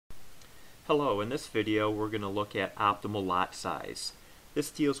Hello, in this video we're going to look at optimal lot size. This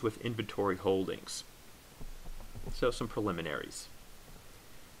deals with inventory holdings. So some preliminaries.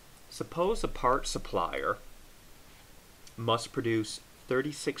 Suppose a part supplier must produce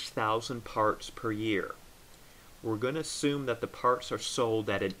 36,000 parts per year. We're going to assume that the parts are sold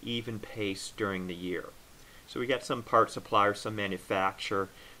at an even pace during the year. So we got some part supplier, some manufacturer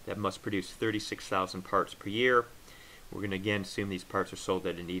that must produce 36,000 parts per year. We're going to again assume these parts are sold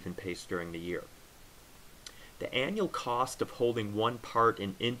at an even pace during the year. The annual cost of holding one part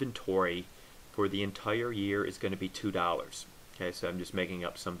in inventory for the entire year is going to be $2. Okay, so I'm just making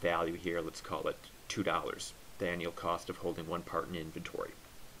up some value here. Let's call it $2, the annual cost of holding one part in inventory.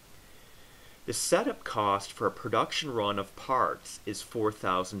 The setup cost for a production run of parts is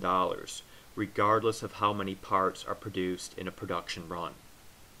 $4,000, regardless of how many parts are produced in a production run.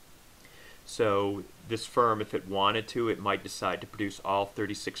 So this firm, if it wanted to, it might decide to produce all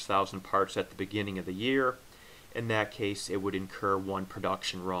 36,000 parts at the beginning of the year. In that case, it would incur one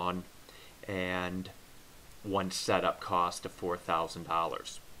production run and one setup cost of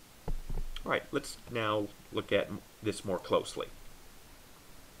 $4,000. All right, let's now look at this more closely.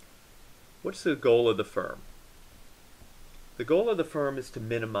 What's the goal of the firm? The goal of the firm is to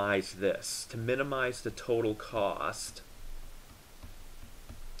minimize this, to minimize the total cost.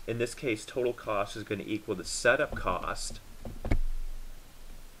 In this case, total cost is going to equal the setup cost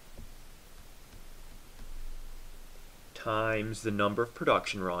times the number of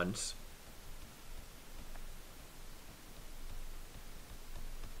production runs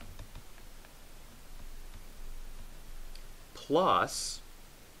plus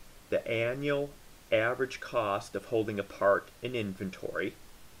the annual average cost of holding a part in inventory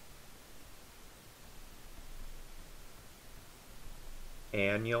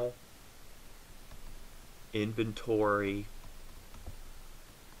annual inventory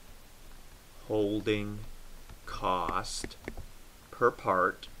holding cost per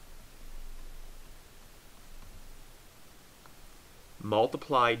part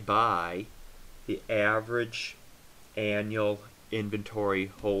multiplied by the average annual inventory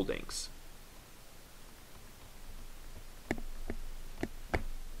holdings.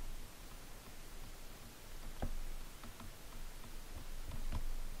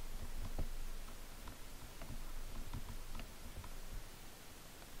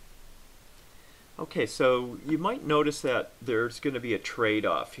 Okay, so you might notice that there's going to be a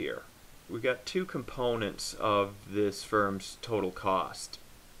trade-off here. We've got two components of this firm's total cost.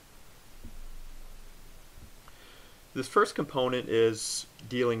 This first component is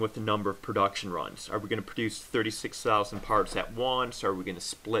dealing with the number of production runs. Are we going to produce 36,000 parts at once? Or are we going to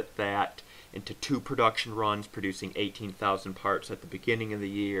split that into two production runs, producing 18,000 parts at the beginning of the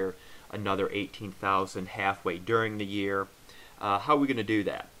year, another 18,000 halfway during the year? How are we going to do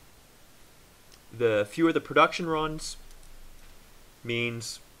that? The fewer the production runs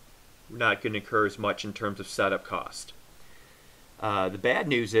means we're not going to incur as much in terms of setup cost. The bad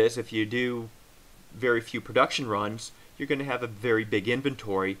news is if you do very few production runs, you're going to have a very big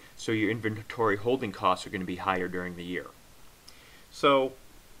inventory, so your inventory holding costs are going to be higher during the year. So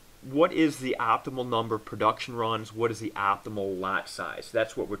what is the optimal number of production runs? What is the optimal lot size?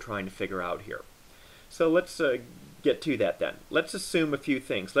 That's what we're trying to figure out here. So let's get to that then. Let's assume a few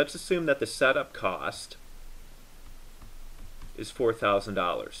things. Let's assume that the setup cost is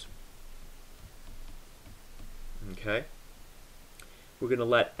 $4,000. Okay? We're going to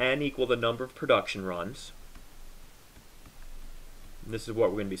let n equal the number of production runs. And this is what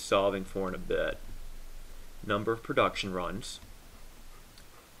we're going to be solving for in a bit. Number of production runs.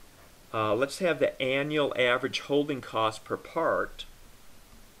 Let's have the annual average holding cost per part.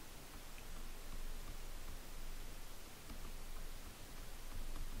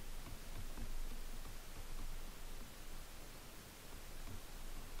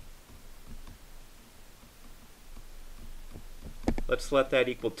 Let's let that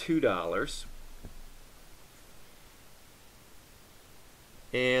equal $2.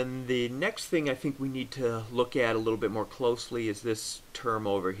 And the next thing I think we need to look at a little bit more closely is this term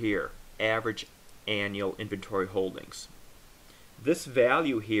over here, average annual inventory holdings. This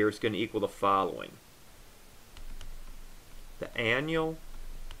value here is going to equal the following. The annual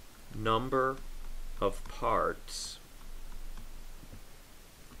number of parts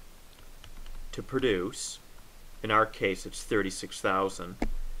to produce, in our case it's 36,000,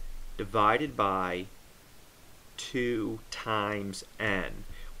 divided by 2 times n,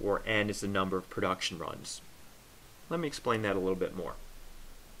 where n is the number of production runs. Let me explain that a little bit more.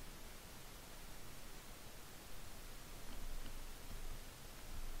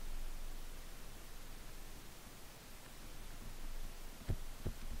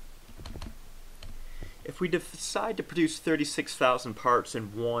 If we decide to produce 36,000 parts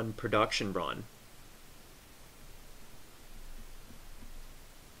in one production run,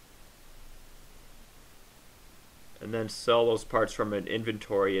 and then sell those parts from an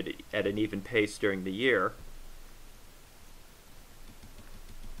inventory at an even pace during the year,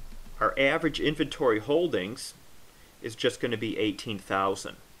 our average inventory holdings is just going to be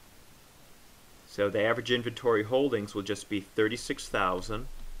 18,000. So the average inventory holdings will just be 36,000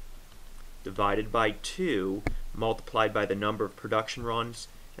 divided by 2 multiplied by the number of production runs,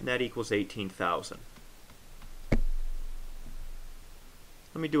 and that equals 18,000. Let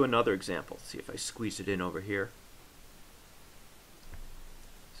me do another example, see if I squeeze it in over here.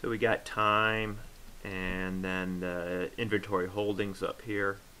 So we got time and then the inventory holdings up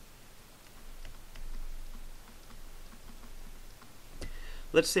here.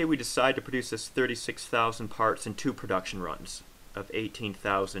 Let's say we decide to produce this 36,000 parts in 2 production runs of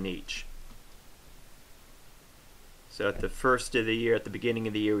 18,000 each. So at the first of the year, at the beginning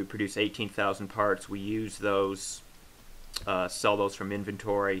of the year, we produce 18,000 parts. We use those, sell those from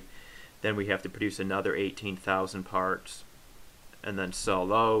inventory. Then we have to produce another 18,000 parts and then sell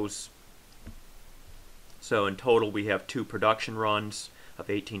those. So in total we have 2 production runs of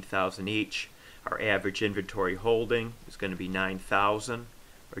 18,000 each. Our average inventory holding is going to be 9,000,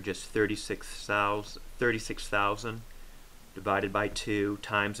 or just 36,000 divided by 2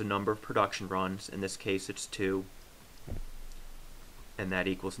 times the number of production runs. In this case it's 2, and that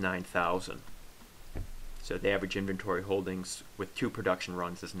equals 9,000. So the average inventory holdings with 2 production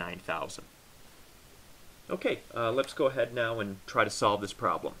runs is 9,000. Okay, let's go ahead now and try to solve this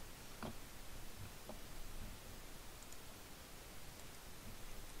problem.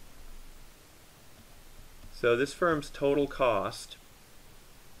 So this firm's total cost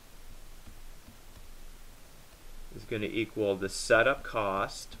is going to equal the setup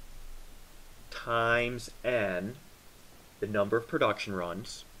cost times N, the number of production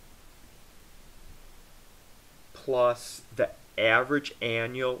runs, plus the average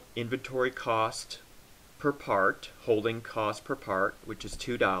annual inventory cost per part, holding cost per part, which is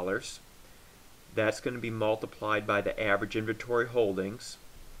 $2. That's going to be multiplied by the average inventory holdings.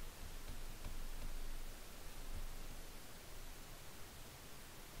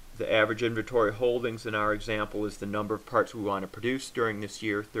 The average inventory holdings in our example is the number of parts we want to produce during this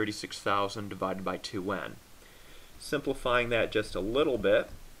year, 36,000 divided by 2N. Simplifying that just a little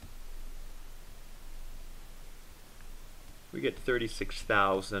bit, we get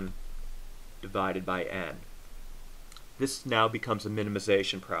 36,000 divided by N. This now becomes a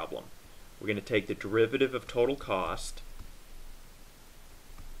minimization problem. We're going to take the derivative of total cost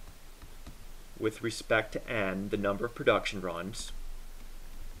with respect to N, the number of production runs.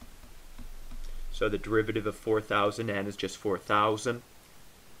 So the derivative of 4,000 N is just 4,000.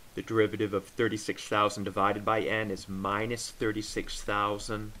 The derivative of 36,000 divided by N is minus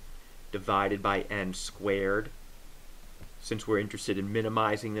 36,000 divided by N squared. Since we're interested in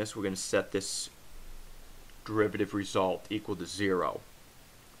minimizing this, we're going to set this derivative result equal to 0.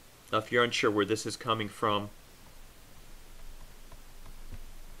 Now if you're unsure where this is coming from,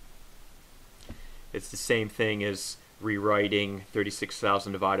 it's the same thing as rewriting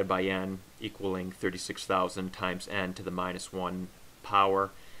 36,000 divided by N equaling 36,000 times N to the minus 1 power.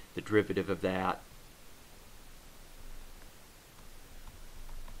 The derivative of that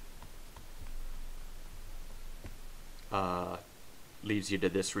leaves you to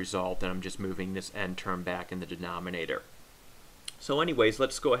this result, and I'm just moving this N term back in the denominator. So anyways,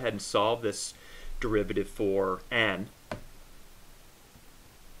 let's go ahead and solve this derivative for N.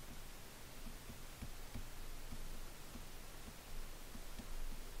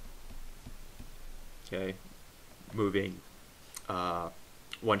 Okay, moving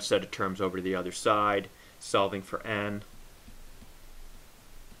one set of terms over to the other side, solving for N.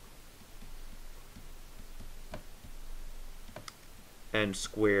 N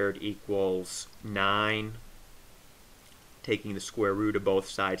squared equals 9. Taking the square root of both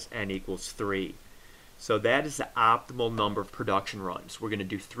sides, N equals 3. So that is the optimal number of production runs. We're going to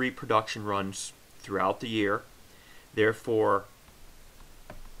do 3 production runs throughout the year. Therefore,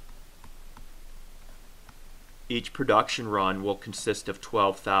 each production run will consist of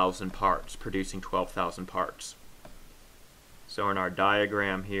 12,000 parts, producing 12,000 parts. So in our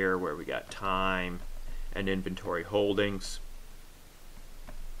diagram here, where we got time and inventory holdings,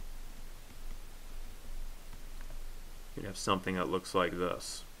 you have something that looks like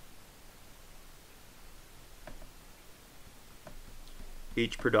this.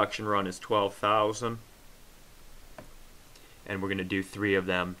 Each production run is 12,000, and we're going to do 3 of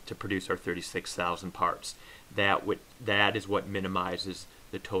them to produce our 36,000 parts. That is what minimizes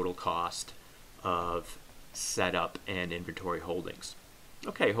the total cost of setup and inventory holdings.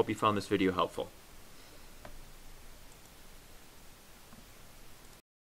 Okay, I hope you found this video helpful.